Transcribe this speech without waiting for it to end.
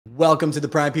Welcome to the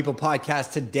Prime People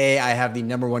Podcast. Today, I have the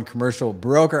 #1 commercial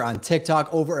broker on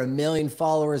TikTok, over 1 million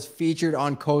followers, featured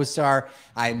on COSTAR.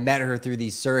 I met her through the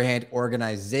SERHANT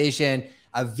organization.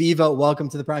 Aviva, welcome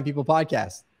to the Prime People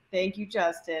Podcast. Thank you,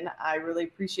 Justin. I really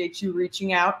appreciate you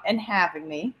reaching out and having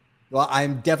me. Well, I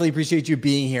definitely appreciate you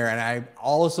being here. And I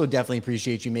also definitely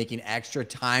appreciate you making extra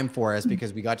time for us,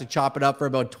 because we got to chop it up for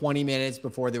about 20 minutes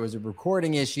before there was a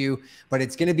recording issue. But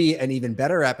it's going to be an even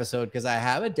better episode because I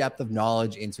have a depth of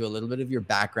knowledge into a little bit of your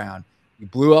background. You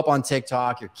blew up on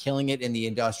TikTok. You're killing it in the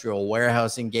industrial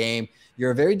warehousing game.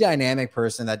 You're a very dynamic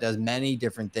person that does many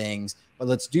different things. But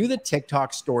let's do the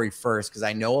TikTok story first, because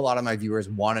I know a lot of my viewers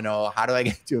want to know, how do I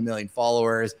get to 1 million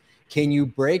followers? Can you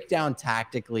break down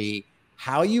tactically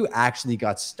how you actually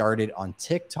got started on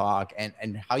TikTok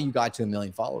and how you got to 1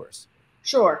 million followers?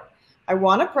 Sure. I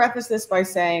want to preface this by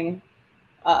saying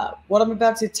what I'm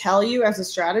about to tell you as a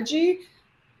strategy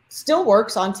still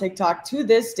works on TikTok to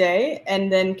this day,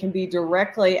 and then can be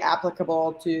directly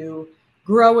applicable to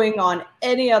growing on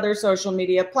any other social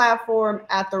media platform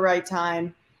at the right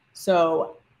time.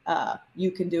 So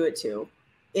you can do it too,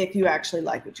 if you actually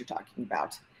like what you're talking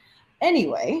about.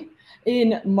 Anyway,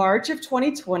 in March of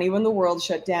 2020, when the world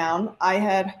shut down, I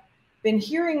had been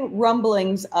hearing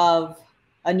rumblings of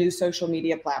a new social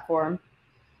media platform.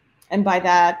 And by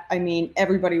that, I mean,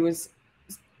 everybody was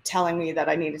telling me that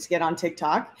I needed to get on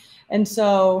TikTok. And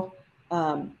so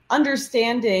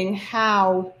understanding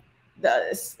how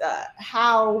the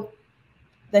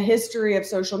history of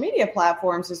social media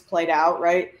platforms has played out,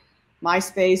 right?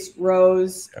 MySpace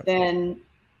rose, then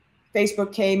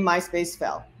Facebook came, MySpace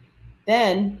fell.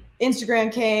 Then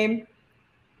Instagram came,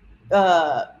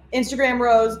 Instagram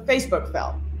rose, Facebook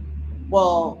fell.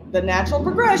 Well, the natural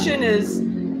progression is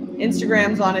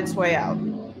Instagram's on its way out.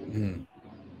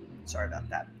 Sorry about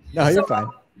that. No, you're fine.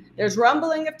 There's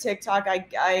rumbling of TikTok.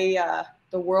 The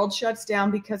world shuts down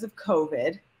because of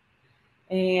COVID,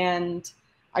 and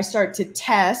I start to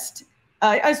test.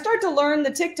 I start to learn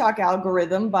the TikTok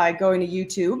algorithm by going to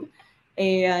YouTube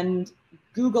and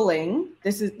Googling.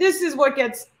 This is what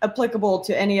gets applicable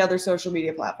to any other social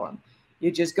media platform. You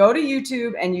just go to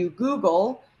YouTube and you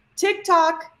Google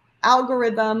TikTok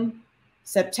algorithm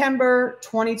September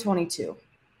 2022.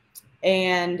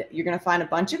 And you're going to find a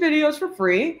bunch of videos for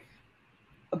free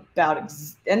about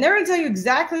and they're going to tell you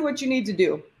exactly what you need to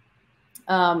do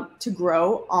to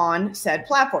grow on said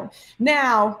platform.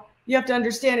 Now, you have to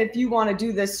understand, if you want to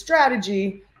do this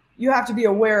strategy, you have to be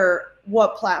aware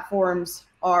what platforms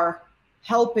are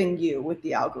helping you with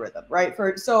the algorithm, right? For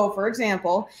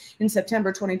example, in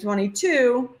September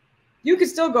 2022, you could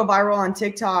still go viral on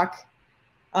TikTok,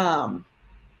 and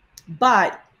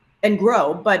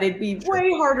grow, but it'd be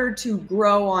way harder to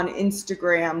grow on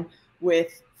Instagram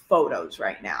with photos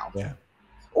right now. Yeah.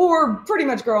 Or pretty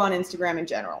much grow on Instagram in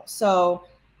general. So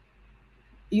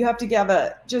you have to have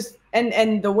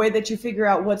and the way that you figure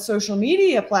out what social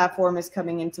media platform is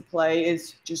coming into play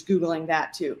is just Googling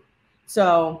that too.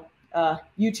 So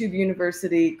YouTube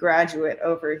University graduate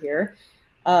over here,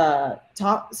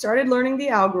 started learning the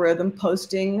algorithm,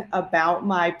 posting about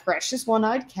my precious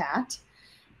one-eyed cat.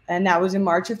 And that was in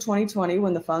March of 2020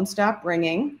 when the phone stopped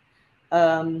ringing.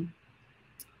 In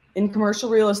commercial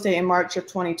real estate in March of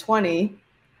 2020,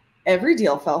 every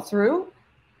deal fell through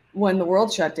when the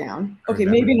world shut down. Okay,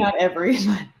 maybe not every,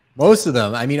 but most of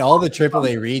them. I mean, all the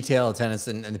AAA retail tenants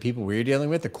and the people we were dealing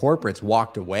with, the corporates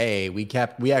walked away. We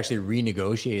actually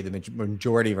renegotiated the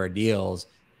majority of our deals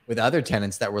with other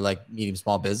tenants that were like medium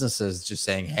small businesses, just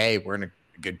saying, hey, we're in a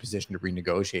good position to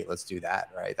renegotiate. Let's do that.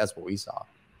 Right. That's what we saw.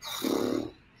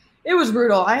 It was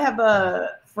brutal. I have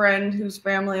a friend whose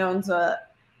family owns a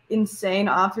insane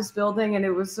office building, and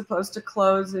it was supposed to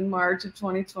close in March of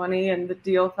 2020, and the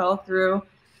deal fell through.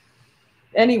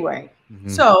 Anyway,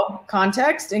 so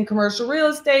context, in commercial real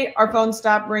estate, our phone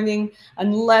stopped ringing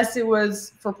unless it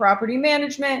was for property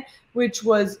management, which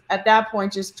was at that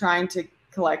point just trying to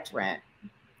collect rent,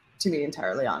 to be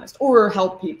entirely honest, or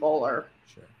help people, or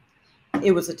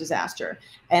it was a disaster.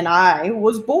 And I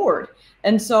was bored.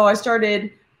 And so I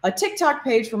started a TikTok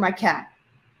page for my cat.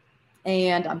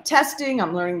 And I'm testing,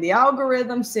 I'm learning the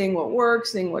algorithm, seeing what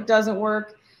works, seeing what doesn't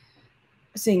work,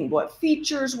 seeing what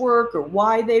features work or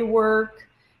why they work.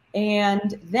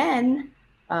 And then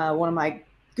one of my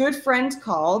good friends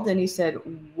called and he said,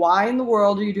 why in the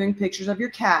world are you doing pictures of your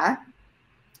cat?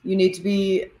 You need to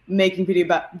be making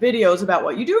videos about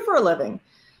what you do for a living.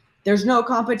 There's no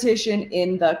competition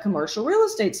in the commercial real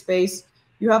estate space.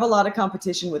 You have a lot of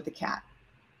competition with the cat.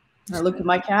 And I looked at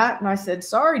my cat and I said,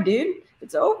 sorry, dude,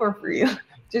 it's over for you.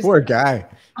 Poor guy.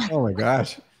 Oh my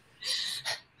gosh.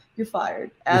 You're fired.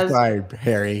 You're fired,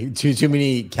 Harry. Too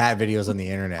many cat videos on the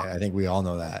internet. I think we all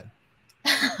know that.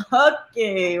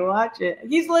 Okay, watch it.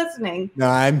 He's listening. No,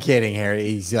 I'm kidding, Harry.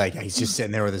 He's just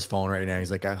sitting there with his phone right now.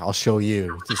 He's like, I'll show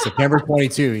you. It's September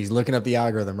 22. He's looking up the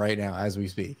algorithm right now as we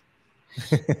speak.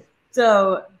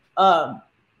 So,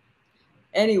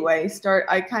 anyway,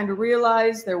 I kind of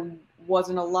realized there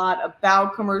wasn't a lot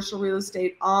about commercial real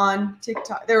estate on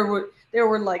TikTok. There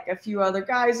were like a few other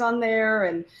guys on there,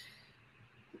 and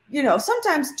you know,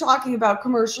 sometimes talking about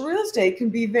commercial real estate can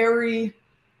be very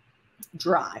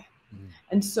dry.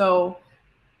 And so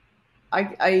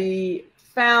I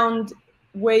found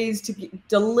ways to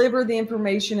deliver the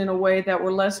information in a way that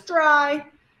were less dry,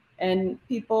 and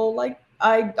people like,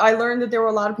 I learned that there were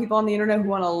a lot of people on the internet who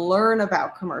want to learn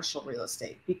about commercial real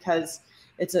estate because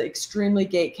it's an extremely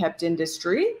gate-kept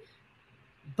industry,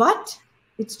 but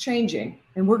it's changing.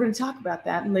 And we're going to talk about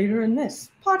that later in this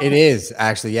podcast. It is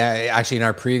actually, yeah. Actually, in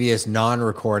our previous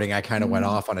non-recording, I kind of went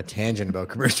off on a tangent about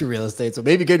commercial real estate. So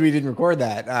maybe good we didn't record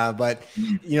that. But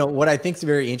you know, what I think is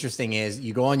very interesting is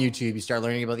you go on YouTube, you start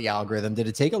learning about the algorithm. Did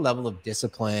it take a level of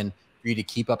discipline for you to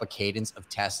keep up a cadence of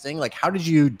testing? Like, how did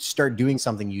you start doing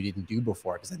something you didn't do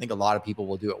before? Because I think a lot of people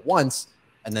will do it once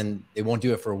and then they won't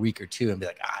do it for a week or two and be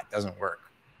like, it doesn't work.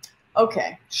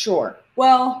 Okay, sure.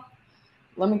 Well,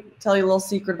 let me tell you a little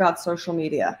secret about social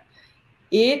media.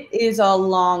 It is a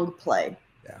long play.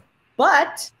 Yeah.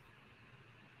 But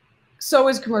so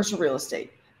is commercial real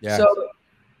estate. Yeah.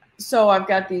 So I've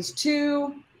got these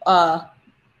two,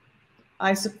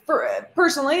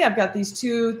 personally, I've got these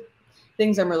two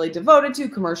things I'm really devoted to: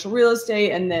 commercial real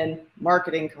estate and then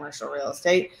marketing commercial real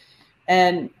estate.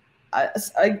 And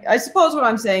I suppose what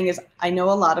I'm saying is I know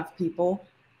a lot of people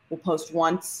will post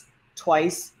once,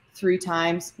 twice, 3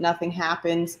 times, nothing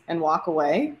happens, and walk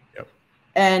away. Yep.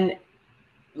 And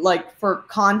like, for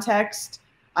context,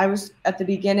 I was at the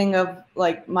beginning of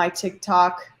like my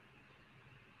TikTok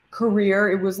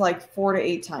career, it was like 4 to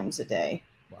 8 times a day.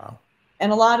 Wow.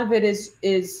 And a lot of it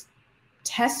is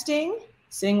testing,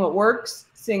 seeing what works,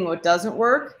 seeing what doesn't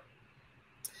work.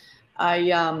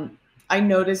 I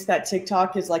noticed that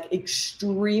TikTok is like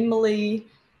extremely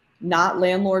not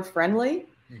landlord friendly.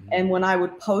 And when I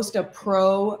would post a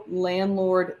pro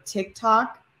landlord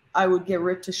TikTok, I would get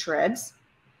ripped to shreds.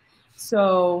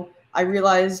 So I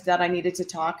realized that I needed to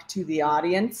talk to the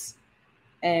audience,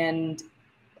 and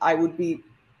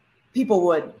people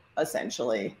would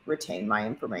essentially retain my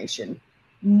information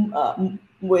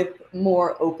with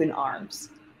more open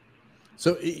arms.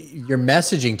 So your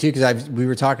messaging too, because we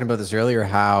were talking about this earlier,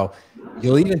 how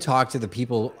you'll even talk to the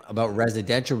people about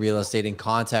residential real estate in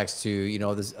context to, you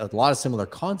know, there's a lot of similar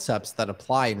concepts that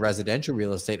apply in residential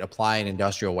real estate, apply in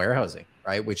industrial warehousing,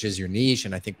 right? Which is your niche.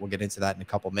 And I think we'll get into that in a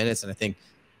couple of minutes. And I think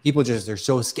people they're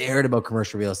so scared about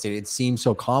commercial real estate. It seems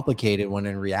so complicated when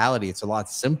in reality, it's a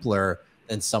lot simpler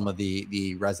than some of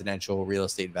the residential real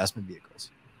estate investment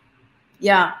vehicles.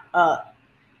 Yeah.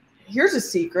 Here's a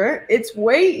secret. It's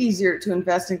way easier to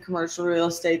invest in commercial real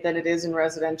estate than it is in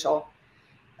residential,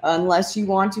 unless you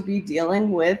want to be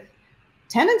dealing with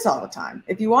tenants all the time.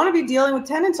 If you want to be dealing with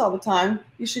tenants all the time,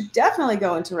 you should definitely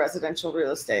go into residential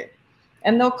real estate.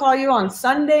 And they'll call you on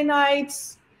Sunday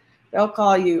nights. They'll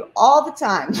call you all the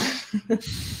time.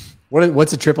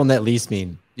 What's a triple net lease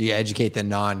mean? Do you educate the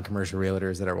non-commercial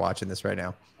realtors that are watching this right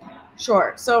now?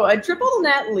 Sure. So a triple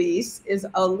net lease is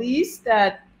a lease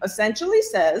that essentially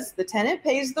says the tenant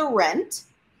pays the rent,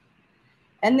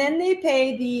 and then they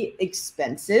pay the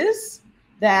expenses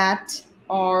that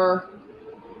are,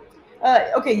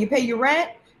 okay, you pay your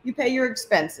rent, you pay your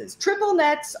expenses. Triple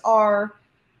nets are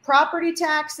property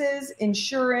taxes,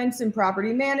 insurance, and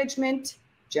property management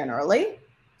generally.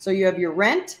 So you have your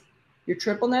rent, your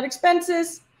triple net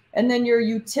expenses, and then your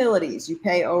utilities you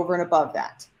pay over and above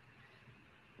that.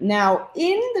 Now,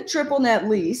 in the triple net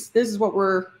lease, this is what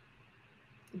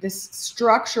this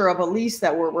structure of a lease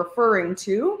that we're referring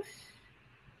to.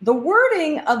 The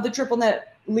wording of the triple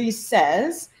net lease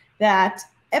says that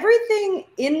everything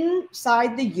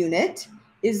inside the unit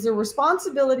is the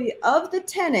responsibility of the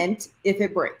tenant if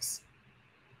it breaks.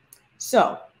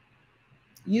 So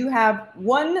you have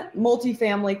one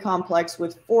multifamily complex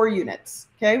with 4 units,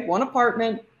 okay? One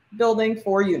apartment building,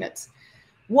 4 units.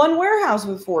 One warehouse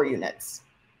with 4 units.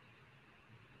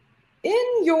 In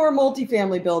your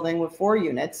multifamily building with 4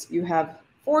 units, you have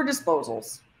 4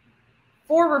 disposals,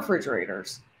 4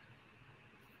 refrigerators,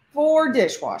 4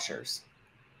 dishwashers.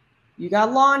 You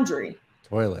got laundry.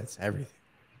 Toilets, everything.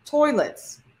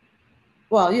 Toilets.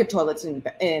 Well, you have toilets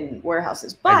in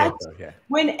warehouses. But so, yeah.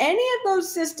 When any of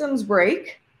those systems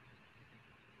break,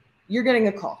 you're getting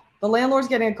a call. The landlord's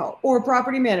getting a call, or a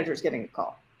property manager's getting a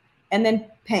call. and then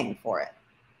paying for it.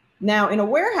 Now, in a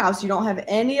warehouse, you don't have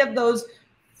any of those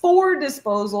 4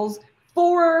 disposals,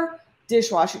 4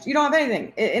 dishwashers. You don't have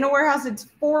anything. In a warehouse, it's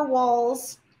 4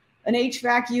 walls, an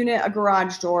HVAC unit, a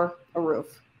garage door, a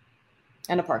roof,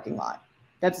 and a parking lot.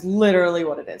 That's literally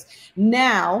what it is.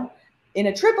 Now, in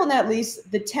a triple net lease,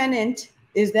 the tenant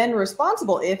is then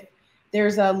responsible. If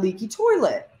there's a leaky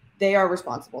toilet, they are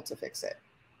responsible to fix it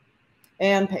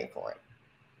and pay for it.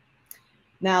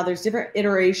 Now, there's different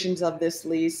iterations of this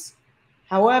lease.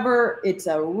 However, it's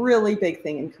a really big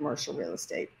thing in commercial real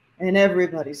estate, and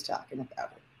everybody's talking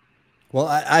about it. Well,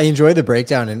 I enjoy the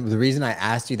breakdown. And the reason I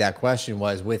asked you that question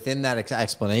was within that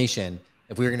explanation,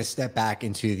 if we were going to step back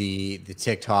into the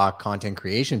TikTok content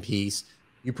creation piece,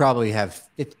 you probably have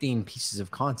 15 pieces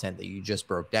of content that you just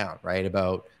broke down, right?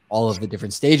 About all of the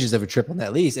different stages of a triple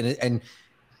net lease. And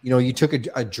you know, you took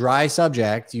a dry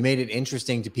subject, you made it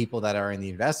interesting to people that are in the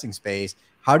investing space.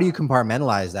 How do you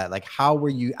compartmentalize that? Like, how were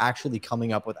you actually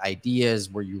coming up with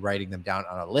ideas? Were you writing them down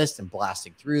on a list and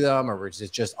blasting through them, or was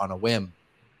it just on a whim?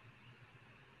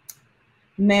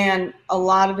 Man, a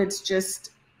lot of it's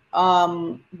just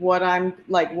what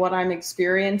I'm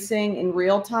experiencing in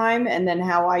real time, and then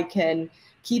how I can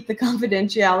keep the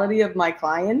confidentiality of my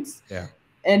clients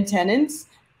and tenants,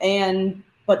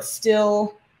 but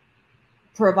still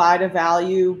provide a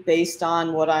value based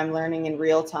on what I'm learning in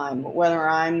real time. Whether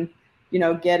I'm, you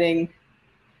know, getting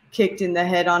kicked in the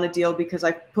head on a deal because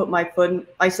I put my foot in,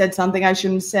 I said something I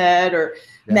shouldn't have said, or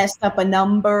messed up a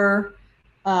number.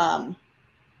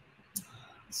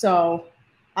 So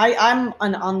I'm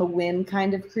an on the whim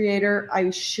kind of creator. I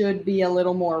should be a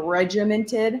little more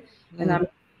regimented, and I'm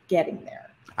getting there.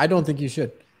 I don't think you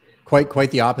should.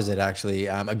 Quite the opposite, actually.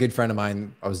 A good friend of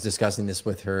mine, I was discussing this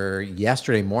with her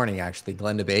yesterday morning, actually,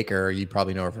 Glenda Baker. You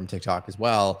probably know her from TikTok as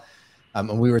well.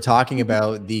 And we were talking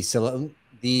about the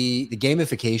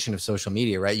gamification of social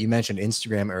media, right? You mentioned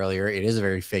Instagram earlier. It is a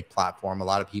very fake platform. A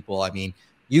lot of people, I mean,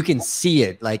 you can see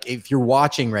it. Like, if you're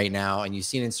watching right now and you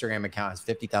see an Instagram account has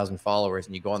 50,000 followers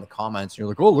and you go in the comments and you're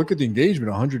like, oh, look at the engagement,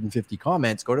 150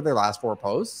 comments, go to their last 4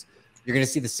 posts. You're going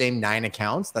to see the same 9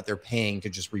 accounts that they're paying to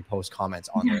just repost comments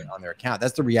on their account.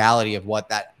 That's the reality of what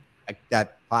that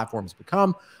platform's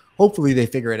become. Hopefully they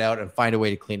figure it out and find a way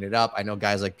to clean it up. I know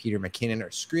guys like Peter McKinnon are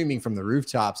screaming from the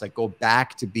rooftops, like, go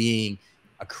back to being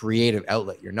a creative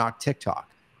outlet. You're not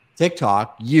TikTok.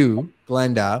 TikTok, you,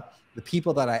 Glenda, the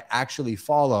people that I actually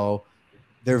follow,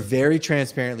 they're very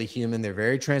transparently human. They're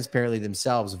very transparently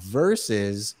themselves,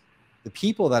 versus the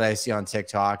people that I see on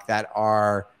TikTok that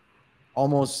are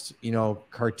almost, you know,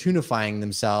 cartoonifying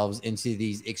themselves into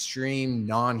these extreme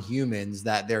non-humans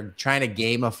that they're trying to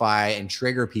gamify and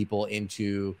trigger people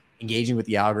into engaging with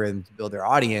the algorithm to build their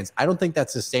audience. I don't think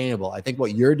that's sustainable. I think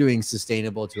what you're doing is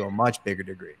sustainable to a much bigger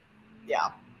degree. Yeah.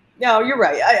 No, you're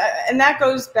right. And that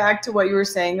goes back to what you were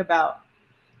saying about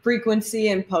frequency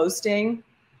and posting.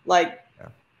 Like,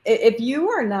 if you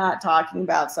are not talking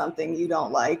about something you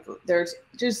don't like, there's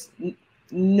just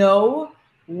no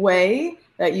way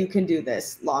that you can do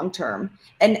this long term.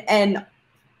 And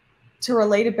to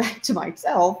relate it back to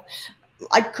myself,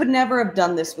 I could never have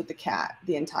done this with the cat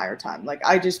the entire time. Like,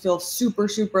 I just feel super,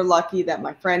 super lucky that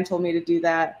my friend told me to do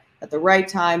that at the right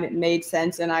time. It made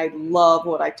sense, and I love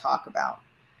what I talk about.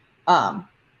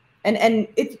 And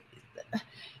if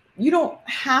you don't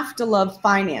have to love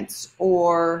finance,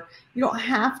 or you don't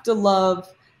have to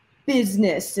love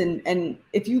business, and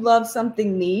if you love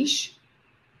something niche,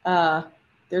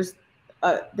 there's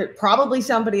probably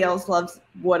somebody else loves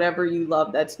whatever you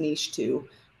love that's niche too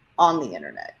on the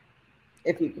internet,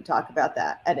 if you can talk about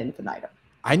that ad infinitum.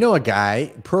 I know a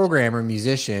guy, programmer,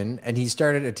 musician, and he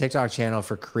started a TikTok channel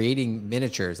for creating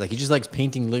miniatures. Like, he just likes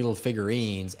painting little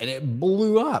figurines, and it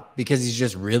blew up because he's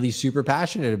just really super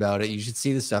passionate about it. You should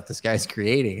see the stuff this guy's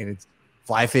creating, and it's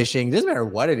fly fishing. It doesn't matter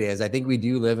what it is. I think we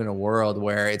do live in a world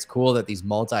where it's cool that these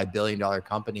multi-billion-dollar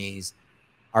companies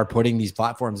are putting these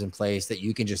platforms in place that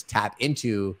you can just tap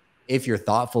into if you're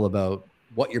thoughtful about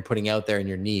what you're putting out there in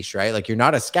your niche, right? Like, you're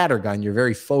not a scattergun. You're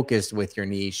very focused with your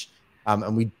niche.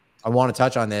 I want to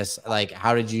touch on this. Like,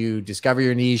 how did you discover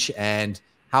your niche, and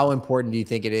how important do you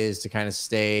think it is to kind of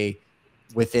stay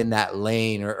within that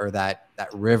lane or that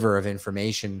river of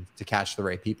information to catch the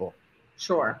right people?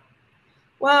 Sure.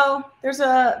 Well, there's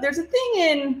a thing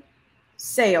in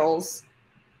sales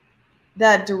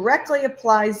that directly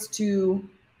applies to,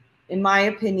 in my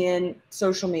opinion,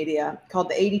 social media, called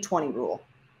the 80-20 rule.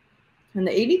 And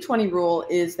the 80-20 rule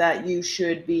is that you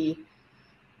should be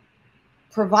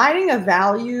providing a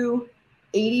value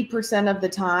 80% of the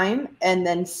time and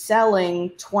then selling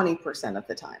 20% of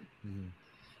the time.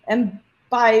 And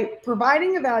by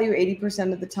providing a value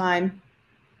 80% of the time,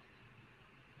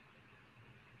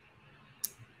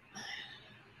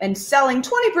 and selling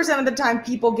 20% of the time,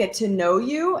 people get to know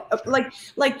you.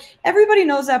 Like everybody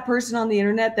knows that person on the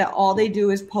internet that all they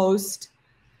do is post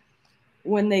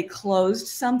when they closed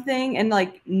something, and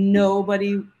like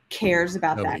nobody cares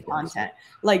about that content.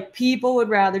 Like people would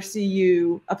rather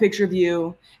see a picture of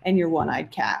you and your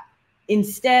one-eyed cat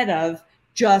instead of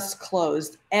just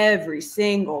closed every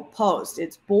single post.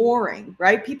 It's boring,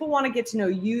 right? People want to get to know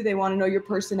you. They want to know your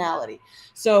personality.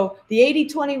 So the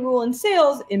 80-20 rule in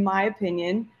sales, in my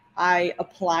opinion, I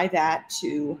apply that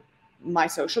to my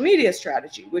social media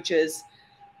strategy, which is,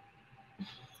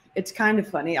 it's kind of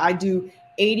funny. I do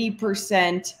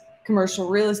 80% commercial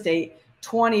real estate,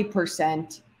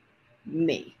 20%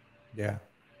 me. Yeah.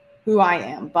 Who I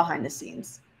am behind the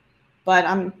scenes. But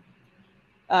I'm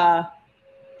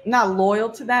not loyal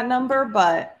to that number,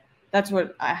 but that's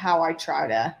how I try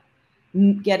to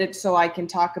get it so I can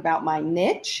talk about my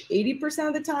niche 80%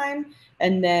 of the time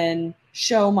and then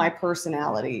show my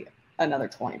personality another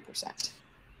 20%.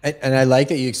 And I like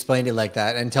that you explained it like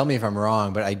that. And tell me if I'm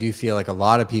wrong, but I do feel like a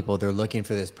lot of people, they're looking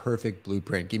for this perfect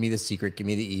blueprint. Give me the secret, give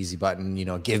me the easy button, you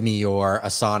know, give me your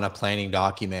Asana planning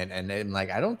document. And I'm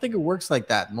like, I don't think it works like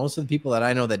that. Most of the people that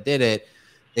I know that did it,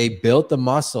 they built the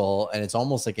muscle, and it's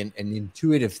almost like an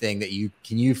intuitive thing that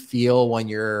can you feel when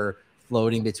you're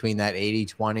floating between that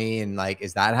 80-20, and like,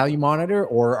 is that how you monitor,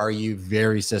 or are you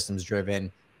very systems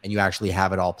driven and you actually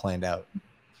have it all planned out?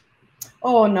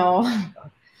 Oh no,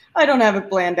 I don't have it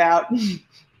planned out.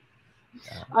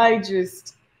 I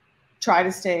just try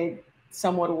to stay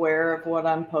somewhat aware of what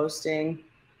I'm posting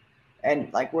and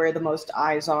like where the most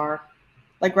eyes are.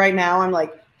 Like right now I'm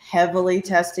like heavily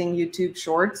testing YouTube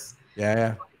Shorts.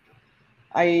 Yeah.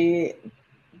 I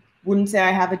wouldn't say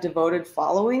I have a devoted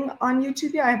following on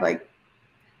YouTube yet.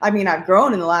 I've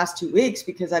grown in the last 2 weeks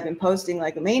because I've been posting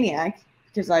like a maniac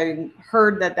because I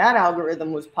heard that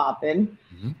algorithm was popping.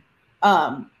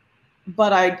 Mm-hmm.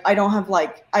 But I don't have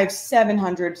I have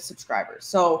 700 subscribers.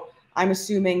 So I'm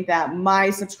assuming that my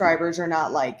subscribers are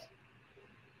not like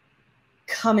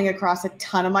coming across a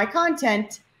ton of my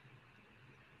content,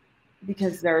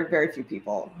 because there are very few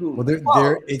people who.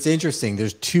 Well, it's interesting.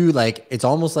 There's two, like, it's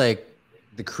almost like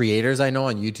the creators I know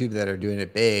on YouTube that are doing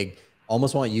it big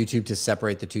almost want YouTube to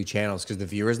separate the two channels, because the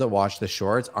viewers that watch the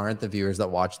shorts aren't the viewers that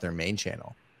watch their main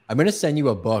channel. I'm going to send you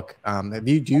a book. Have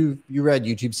you read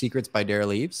YouTube Secrets by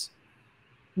Daryl Eves?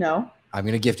 No. I'm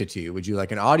going to gift it to you. Would you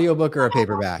like an audio book or a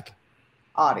paperback?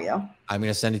 Audio. I'm going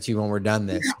to send it to you when we're done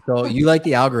this. So you like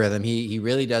the algorithm. He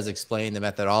really does explain the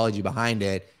methodology behind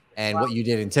it. And what you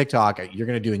did in TikTok, you're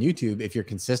going to do in YouTube if you're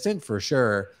consistent, for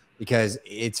sure, because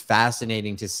it's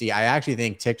fascinating to see. I actually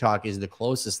think TikTok is the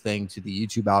closest thing to the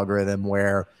YouTube algorithm,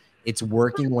 where it's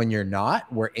working when you're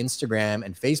not, where Instagram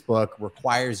and Facebook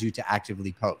requires you to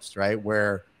actively post, right?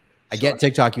 Where I get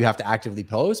TikTok, you have to actively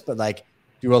post, but like,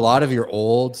 do a lot of your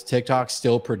old TikToks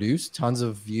still produce tons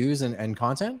of views and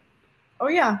content? Oh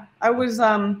yeah. I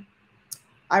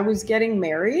was getting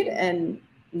married and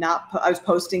I was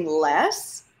posting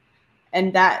less.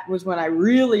 And that was when I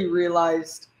really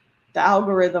realized the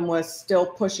algorithm was still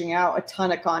pushing out a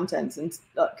ton of content and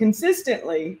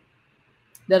consistently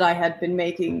that I had been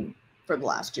making for the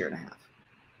last year and a half.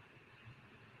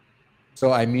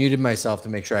 So I muted myself to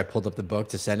make sure I pulled up the book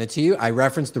to send it to you. I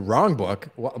referenced the wrong book.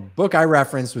 What book I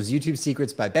referenced was YouTube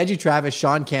Secrets by Benji Travis,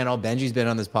 Sean Cannell. Benji's been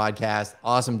on this podcast.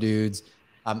 Awesome dudes.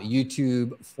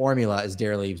 YouTube Formula is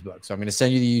Daryl Eves' book. So I'm going to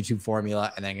send you the YouTube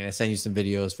Formula, and then I'm going to send you some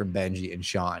videos from Benji and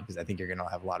Sean, because I think you're going to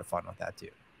have a lot of fun with that too.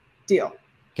 Deal.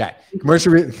 Okay.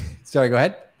 Sorry, go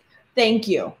ahead. Thank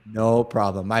you. No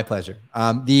problem. My pleasure.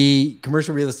 The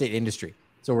commercial real estate industry.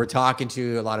 So we're talking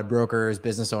to a lot of brokers,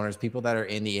 business owners, people that are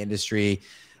in the industry.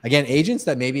 Again, agents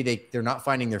that maybe they're not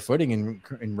finding their footing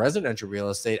in residential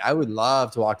real estate. I would love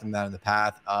to walk them down the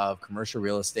path of commercial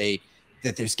real estate,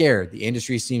 that they're scared. The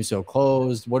industry seems so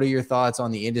closed. What are your thoughts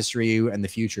on the industry and the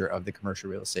future of the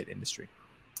commercial real estate industry?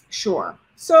 Sure.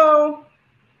 So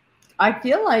I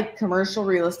feel like commercial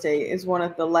real estate is one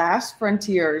of the last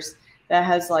frontiers that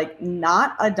has like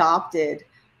not adopted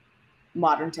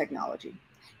modern technology.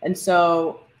 And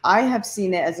so I have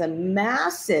seen it as a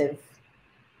massive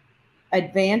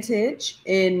advantage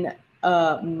in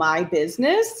my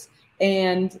business.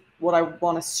 And what I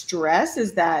want to stress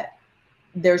is that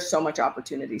there's so much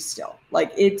opportunity still.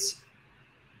 Like, it's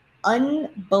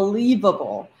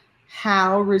unbelievable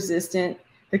how resistant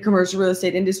the commercial real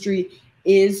estate industry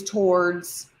is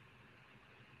towards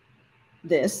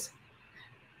this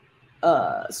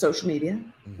social media,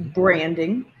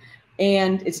 branding,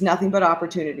 and it's nothing but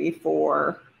opportunity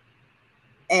for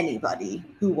anybody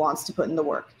who wants to put in the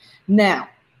work. Now,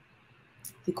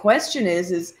 the question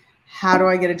is how do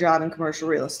I get a job in commercial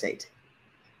real estate?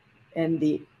 And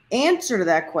the answer to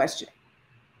that question,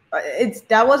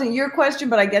 that wasn't your question,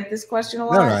 but I get this question a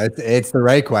lot. No, it's the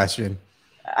right question.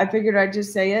 I figured I'd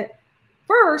just say it.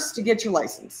 First, to get your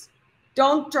license.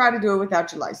 Don't try to do it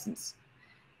without your license.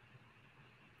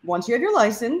 Once you have your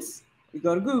license, you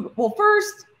go to Google. Well,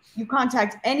 first, you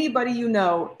contact anybody you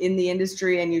know in the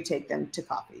industry and you take them to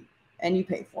coffee and you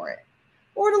pay for it,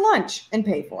 or to lunch and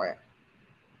pay for it.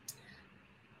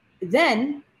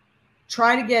 Then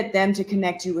try to get them to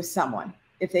connect you with someone.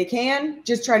 If they can,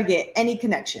 just try to get any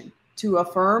connection to a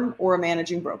firm or a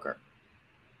managing broker.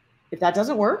 If that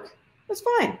doesn't work, that's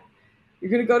fine.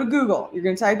 You're going to go to Google. You're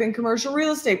going to type in commercial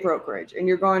real estate brokerage, and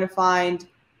you're going to find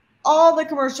all the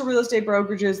commercial real estate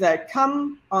brokerages that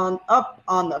come up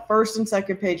on the first and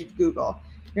second page of Google.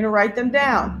 You're going to write them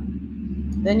down.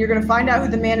 Then you're going to find out who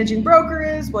the managing broker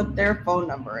is, what their phone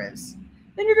number is.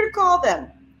 Then you're going to call them,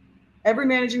 every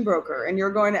managing broker, and you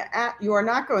are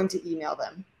not going to email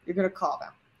them. You're going to call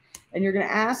them, and you're going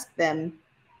to ask them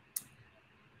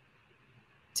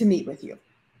to meet with you.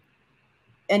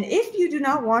 And if you do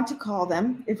not want to call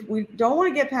them, if we don't want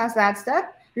to get past that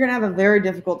step, you're going to have a very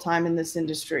difficult time in this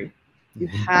industry. You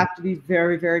have to be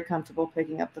very, very comfortable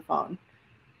picking up the phone.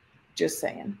 Just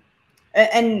saying.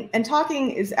 And talking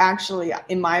is actually,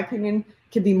 in my opinion,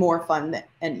 can be more fun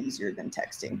and easier than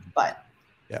texting. But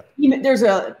yeah, there's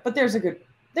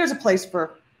a place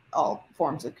for all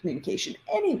forms of communication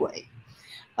anyway.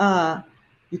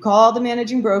 You call the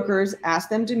managing brokers, ask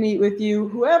them to meet with you.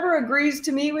 Whoever agrees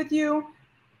to meet with you,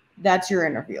 that's your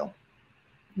interview.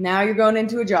 Now you're going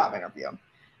into a job interview,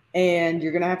 and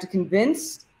you're going to have to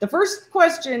convince. The first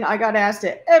question I got asked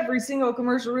at every single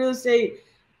commercial real estate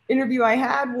interview I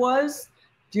had was,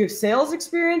 do you have sales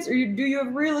experience or do you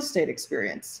have real estate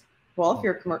experience? Well,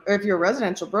 if you're a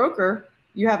residential broker,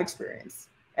 you have experience,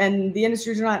 and the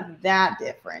industries are not that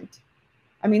different.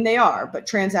 I mean, they are, but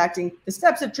the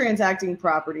steps of transacting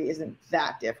property isn't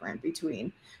that different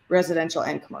between residential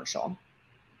and commercial.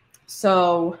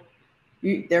 So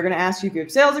they're going to ask you if you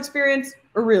have sales experience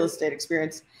or real estate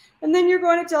experience. And then you're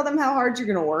going to tell them how hard you're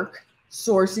going to work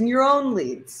sourcing your own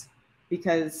leads,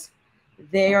 because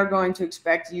they are going to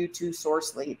expect you to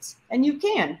source leads, and you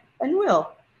can and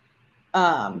will.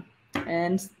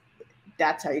 And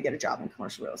that's how you get a job in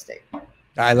commercial real estate.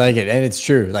 I like it. And it's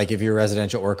true. Like if you're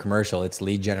residential or commercial, it's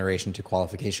lead generation to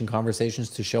qualification conversations,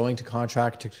 to showing, to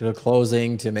contract, to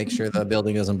closing, to make sure the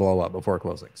building doesn't blow up before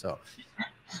closing. So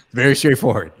very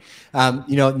straightforward.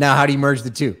 Now how do you merge the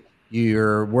two?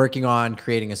 You're working on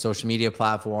creating a social media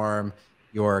platform.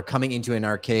 You're coming into an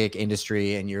archaic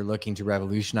industry and you're looking to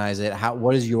revolutionize it.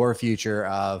 What is your future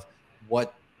of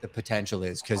what the potential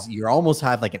is? Because you almost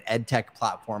have like an ed tech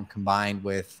platform combined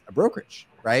with a brokerage,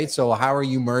 right? So how are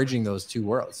you merging those two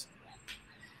worlds?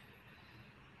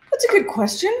 That's a good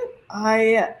question.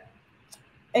 I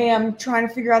am trying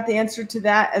to figure out the answer to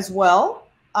that as well.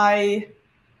 Like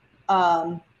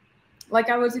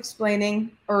I was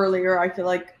explaining earlier, I feel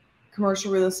like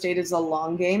commercial real estate is a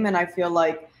long game, and I feel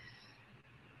like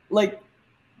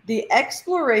the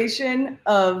exploration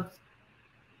of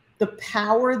the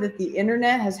power that the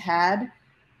internet has had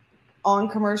on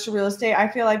commercial real estate, I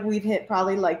feel like we've hit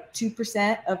probably like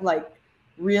 2% of like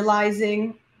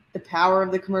realizing the power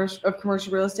of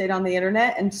commercial real estate on the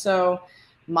internet. And so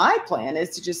my plan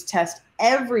is to just test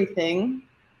everything,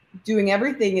 doing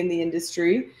everything in the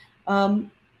industry,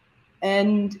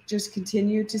 and just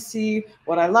continue to see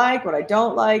what I like, what I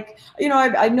don't like.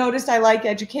 I noticed I like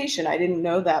education. I didn't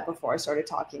know that before I started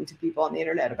talking to people on the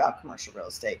internet about commercial real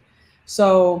estate.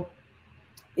 So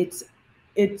there's,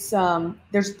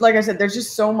 like I said, there's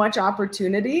just so much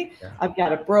opportunity. Yeah. I've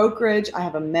got a brokerage. I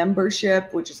have a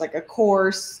membership, which is like a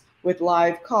course with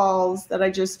live calls that I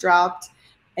just dropped,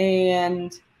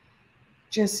 and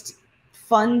just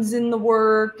funds in the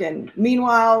work. And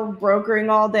meanwhile,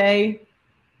 brokering all day,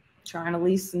 trying to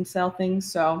lease and sell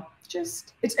things. So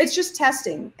it's just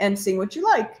testing and seeing what you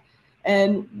like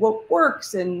and what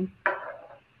works. And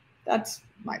that's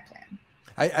my plan.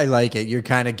 I like it. You're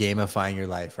kind of gamifying your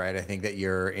life, right? I think that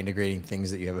you're integrating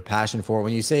things that you have a passion for.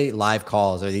 When you say live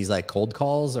calls, are these like cold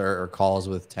calls or calls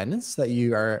with tenants that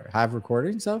you have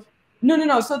recordings of?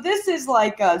 No. So this is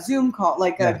like a Zoom call,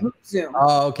 like a group Zoom.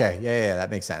 Oh, okay. Yeah. That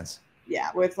makes sense.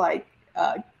 Yeah. With like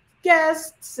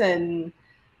guests and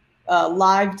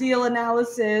live deal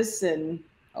analysis and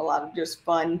a lot of just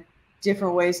fun,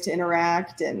 different ways to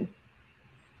interact. And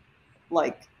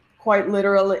like quite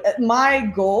literally, my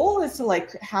goal is to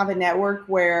like have a network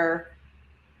where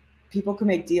people can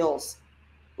make deals,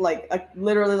 like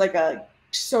literally like a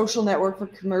social network for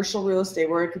commercial real estate,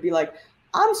 where it could be like,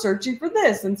 I'm searching for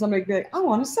this, and somebody could be like, I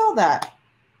want to sell that.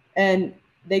 And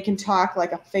they can talk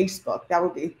like a Facebook. That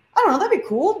would be, I don't know, that'd be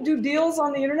cool. Do deals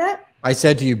on the internet. I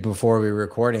said to you before we were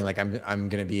recording, like I'm going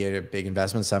to be at a big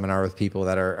investment seminar with people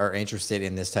that are interested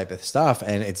in this type of stuff.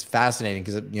 And it's fascinating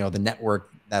because, you know, the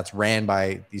network that's ran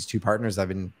by these two partners I've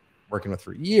been working with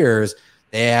for years,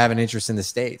 they have an interest in the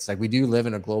States. Like we do live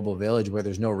in a global village where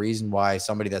there's no reason why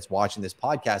somebody that's watching this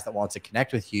podcast that wants to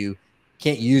connect with you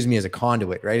can't use me as a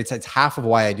conduit, right? It's half of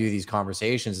why I do these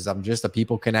conversations is I'm just a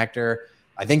people connector.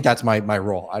 I think that's my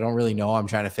role. I don't really know. I'm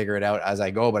trying to figure it out as I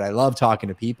go, but I love talking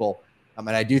to people. And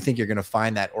I do think you're going to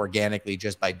find that organically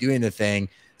just by doing the thing.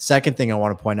 Second thing I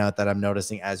want to point out that I'm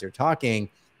noticing as you're talking,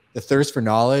 the thirst for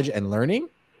knowledge and learning,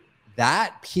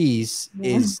 that piece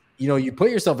is, you know, you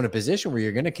put yourself in a position where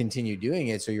you're going to continue doing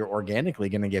it. So you're organically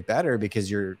going to get better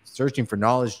because you're searching for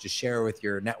knowledge to share with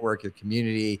your network, your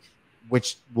community,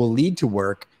 which will lead to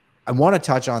work. I want to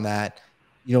touch on that.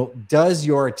 You know, does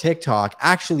your TikTok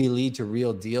actually lead to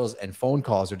real deals and phone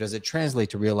calls, or does it translate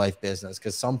to real life business?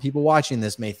 Because some people watching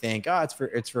this may think, oh,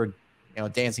 it's for you know,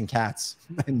 dancing cats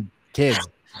and kids,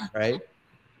 right?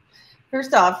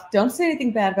 First off, don't say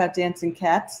anything bad about dancing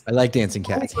cats. I like dancing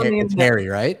cats. It's Harry,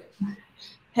 right?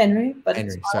 Henry, but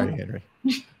Henry. Sorry, Henry.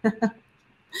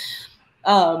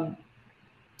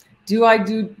 Do I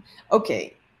do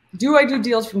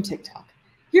deals from TikTok?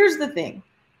 Here's the thing.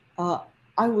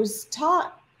 I was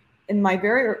taught in my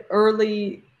very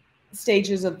early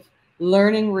stages of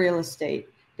learning real estate,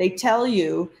 they tell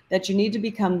you that you need to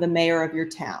become the mayor of your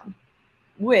town,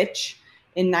 which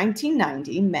in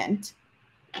 1990 meant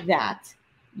that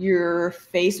your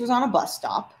face was on a bus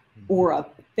stop or a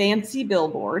fancy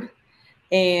billboard,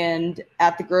 and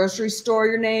at the grocery store,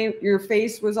 your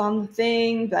face was on the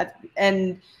thing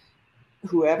and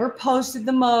whoever posted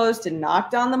the most and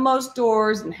knocked on the most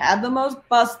doors and had the most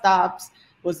bus stops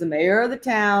was the mayor of the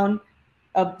town,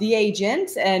 of the agent,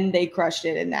 and they crushed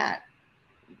it in that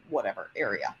whatever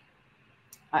area.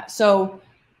 So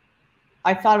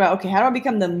I thought about, okay, how do I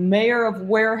become the mayor of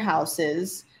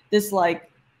warehouses? This like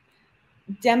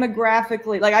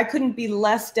demographically, like I couldn't be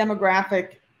less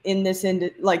demographic in this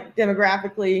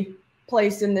demographically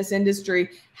placed in this industry.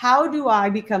 How do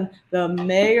I become the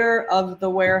mayor of the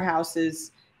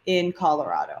warehouses in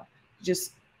Colorado?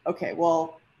 Just, okay,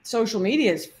 well, social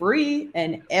media is free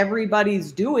and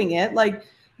everybody's doing it. Like,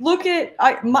 look at,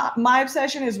 my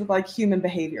obsession is with like human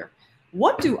behavior.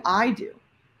 What do I do?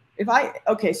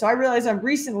 So I realized I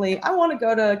want to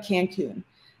go to Cancun.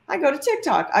 I go to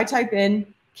TikTok. I type in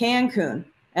Cancun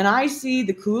and I see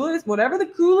the coolest, whatever the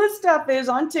coolest stuff is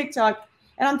on TikTok.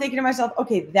 And I'm thinking to myself,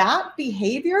 okay, that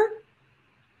behavior,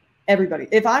 everybody,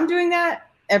 if I'm doing that,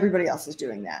 everybody else is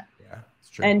doing that. Yeah, it's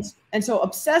true. And so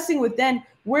obsessing with then,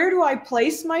 where do I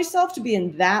place myself to be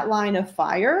in that line of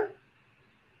fire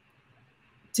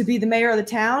to be the mayor of the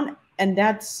town? And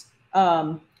that's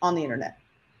on the internet.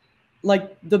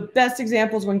 Like the best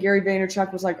example is when Gary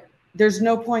Vaynerchuk was like, there's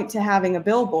no point to having a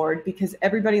billboard because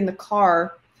everybody in the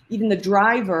car, even the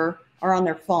driver, are on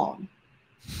their phone.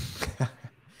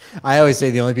 I always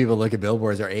say the only people who look at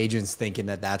billboards are agents thinking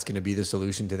that that's going to be the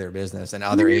solution to their business, and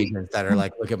other agents that are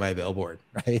like, look at my billboard,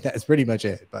 right? That's pretty much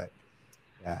it. But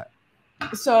yeah.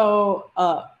 So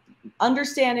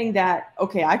understanding that,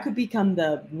 okay, I could become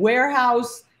the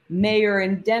warehouse mayor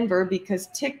in Denver because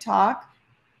TikTok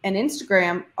and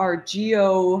Instagram are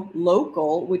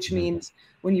geo-local, which means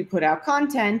when you put out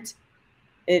content,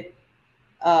 it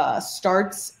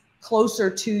starts closer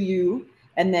to you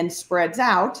and then spreads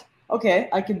out. Okay,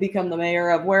 I could become the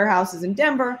mayor of warehouses in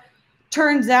Denver.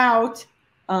 Turns out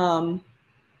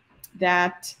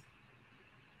that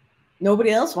nobody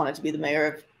else wanted to be the mayor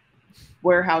of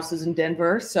warehouses in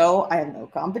Denver, so I have no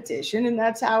competition, and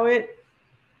that's how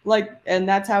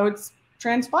it's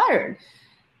transpired.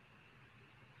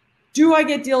 Do I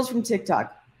get deals from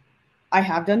TikTok? I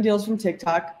have done deals from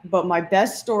TikTok, but my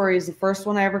best story is the first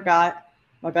one I ever got.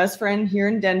 My best friend here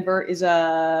in Denver is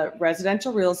a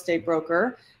residential real estate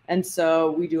broker, and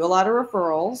so we do a lot of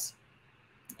referrals.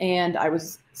 And I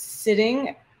was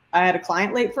sitting, I had a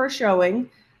client late for a showing.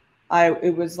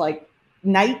 It was like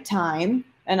nighttime,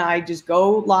 and I just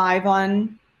go live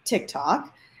on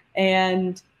TikTok,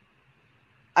 and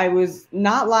I was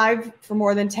not live for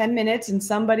more than 10 minutes, and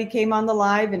somebody came on the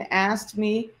live and asked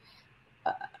me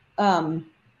for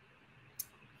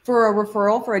a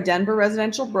referral for a Denver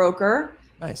residential broker.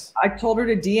 Nice. I told her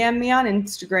to DM me on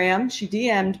Instagram. She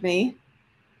DM'd me,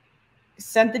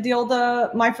 sent the deal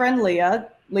to my friend Leah.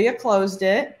 Leah closed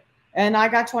it, and I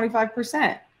got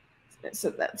 25%.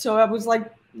 So I was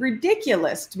like,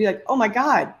 ridiculous to be like, oh my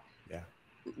God. Yeah.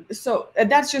 So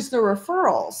that's just the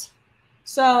referrals.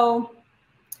 So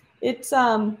it's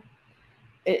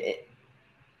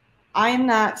I am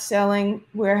not selling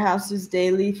warehouses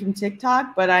daily from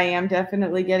TikTok, but I am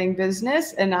definitely getting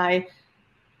business, and I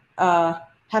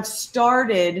have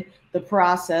started the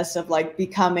process of like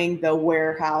becoming the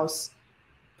warehouse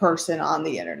person on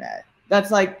the internet.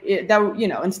 That's like that, you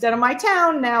know, instead of my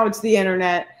town, now it's the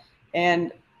internet.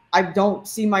 And I don't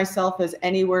see myself as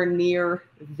anywhere near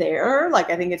there. Like,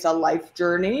 I think it's a life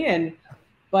journey,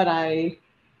 but I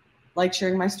like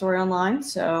sharing my story online.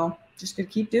 So just gonna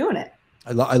keep doing it.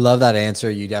 I love that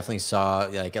answer. You definitely saw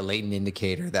like a latent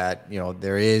indicator that, you know,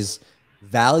 there is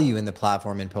value in the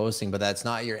platform and posting, but that's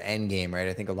not your end game, right?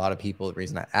 I think a lot of people, the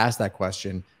reason I asked that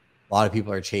question, a lot of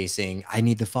people are chasing, I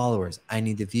need the followers, I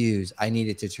need the views, I need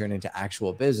it to turn into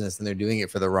actual business. And they're doing it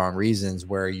for the wrong reasons,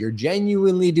 where you're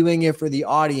genuinely doing it for the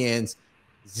audience,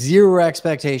 zero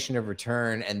expectation of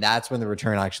return. And that's when the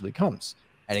return actually comes.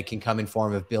 And it can come in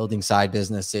form of building side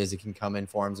businesses. It can come in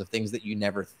forms of things that you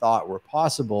never thought were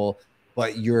possible,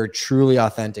 but you're truly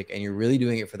authentic and you're really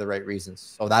doing it for the right reasons.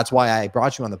 So that's why I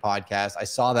brought you on the podcast. I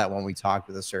saw that when we talked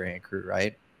with the SERHANT crew,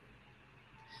 right?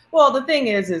 Well, the thing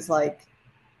is like,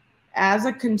 as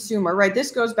a consumer, right?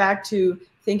 This goes back to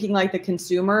thinking like the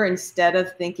consumer instead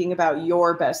of thinking about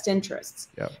your best interests.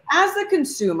 Yep. As a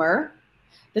consumer,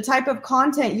 the type of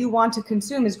content you want to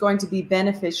consume is going to be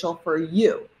beneficial for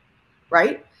you,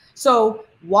 right? So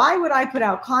why would I put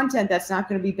out content that's not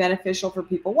going to be beneficial for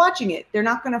people watching it? They're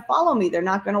not going to follow me. They're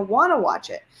not going to want to watch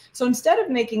it. So instead of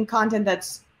making content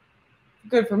that's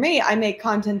good for me, I make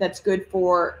content that's good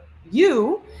for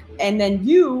you. And then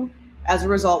you, as a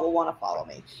result, will want to follow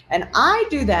me. And I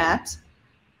do that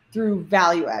through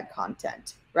value add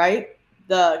content, right?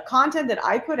 The content that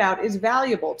I put out is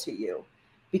valuable to you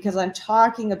because I'm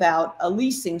talking about a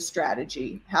leasing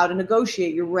strategy, how to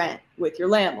negotiate your rent with your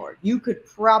landlord. You could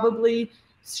probably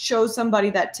show somebody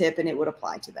that tip and it would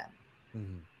apply to them.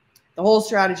 Mm-hmm. The whole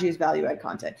strategy is value add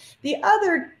content. The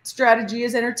other strategy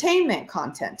is entertainment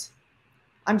content.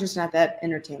 I'm just not that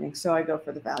entertaining, so I go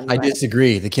for the value. I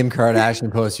disagree. The Kim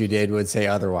Kardashian post you did would say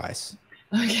otherwise.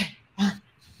 Okay.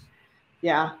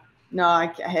 Yeah. No, I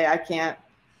can't.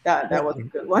 That was a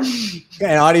good one.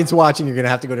 And audience watching, you're going to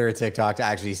have to go to her TikTok to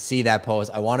actually see that post.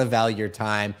 I want to value your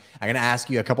time. I'm going to ask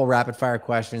you a couple rapid fire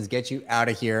questions, get you out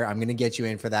of here. I'm going to get you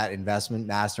in for that investment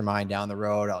mastermind down the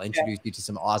road. I'll introduce you to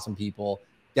some awesome people.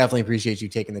 Definitely appreciate you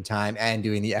taking the time and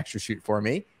doing the extra shoot for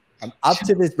me. I'm up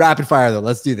to this rapid fire though.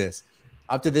 Let's do this.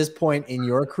 Up to this point in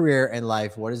your career and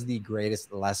life, what is the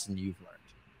greatest lesson you've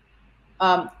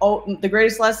learned? The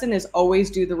greatest lesson is always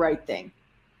do the right thing.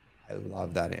 I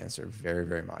love that answer very,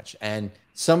 very much. And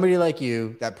somebody like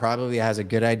you that probably has a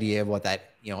good idea of what that,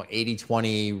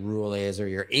 80-20 rule is, or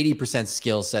your 80%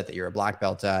 skill set that you're a black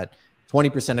belt at,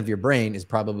 20% of your brain is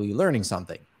probably learning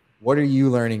something. What are you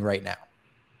learning right now?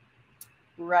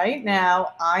 Right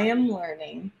now, I am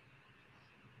learning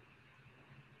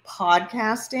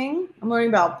podcasting. I'm learning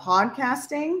about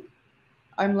podcasting.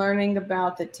 I'm learning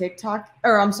about the TikTok,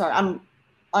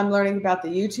 I'm learning about the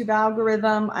YouTube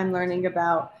algorithm. I'm learning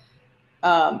about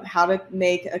how to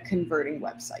make a converting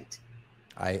website.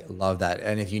 I love that.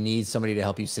 And if you need somebody to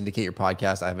help you syndicate your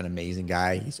podcast, I have an amazing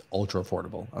guy. He's ultra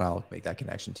affordable, and I'll make that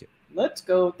connection too. Let's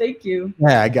go. Thank you.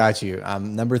 Yeah, I got you.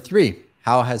 Number 3,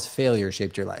 how has failure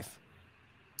shaped your life?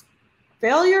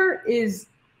 Failure is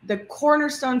the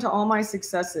cornerstone to all my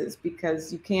successes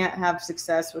because you can't have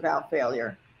success without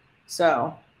failure.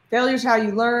 So failure is how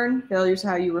you learn. Failure is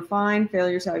how you refine.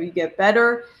 Failure is how you get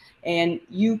better. And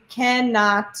you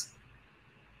cannot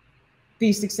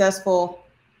be successful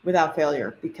without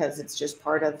failure because it's just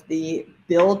part of the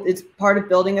build. It's part of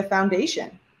building a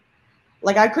foundation.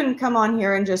 Like, I couldn't come on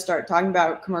here and just start talking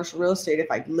about commercial real estate if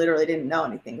I literally didn't know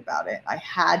anything about it. I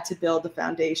had to build a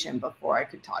foundation before I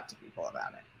could talk to people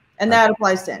about it. And that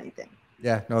applies to anything.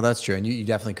 Yeah, no, that's true. And you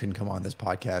definitely couldn't come on this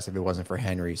podcast if it wasn't for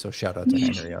Henry. So shout out to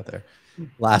Henry out there.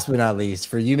 Last but not least,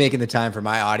 for you making the time for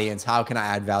my audience, how can I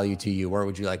add value to you? Where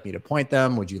would you like me to point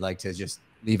them? Would you like to just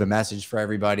leave a message for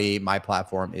everybody? My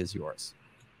platform is yours.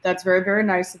 That's very, very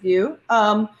nice of you.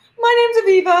 My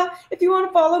name's Aviva. If you want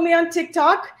to follow me on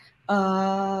TikTok,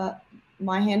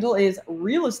 my handle is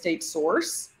Real Estate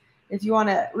Source. If you want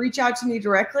to reach out to me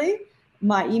directly,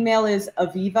 my email is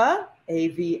Aviva,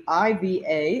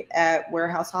 AVIVA at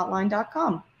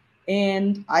warehousehotline.com.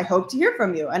 And I hope to hear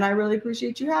from you. And I really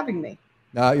appreciate you having me.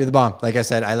 No, you're the bomb. Like I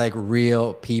said, I like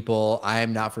real people. I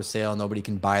am not for sale. Nobody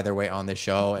can buy their way on this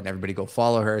show. And everybody go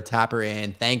follow her, tap her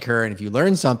in, thank her. And if you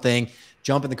learn something,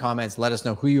 jump in the comments. Let us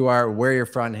know who you are, where you're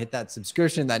from. Hit that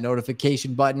subscription, that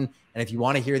notification button. And if you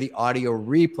want to hear the audio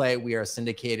replay, we are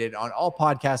syndicated on all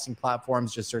podcasting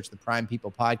platforms. Just search the Prime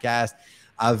People Podcast.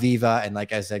 Aviva. And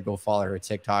like I said, go follow her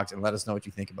TikToks and let us know what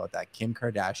you think about that Kim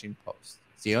Kardashian post.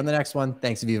 See you on the next one.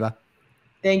 Thanks, Aviva.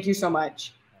 Thank you so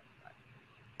much.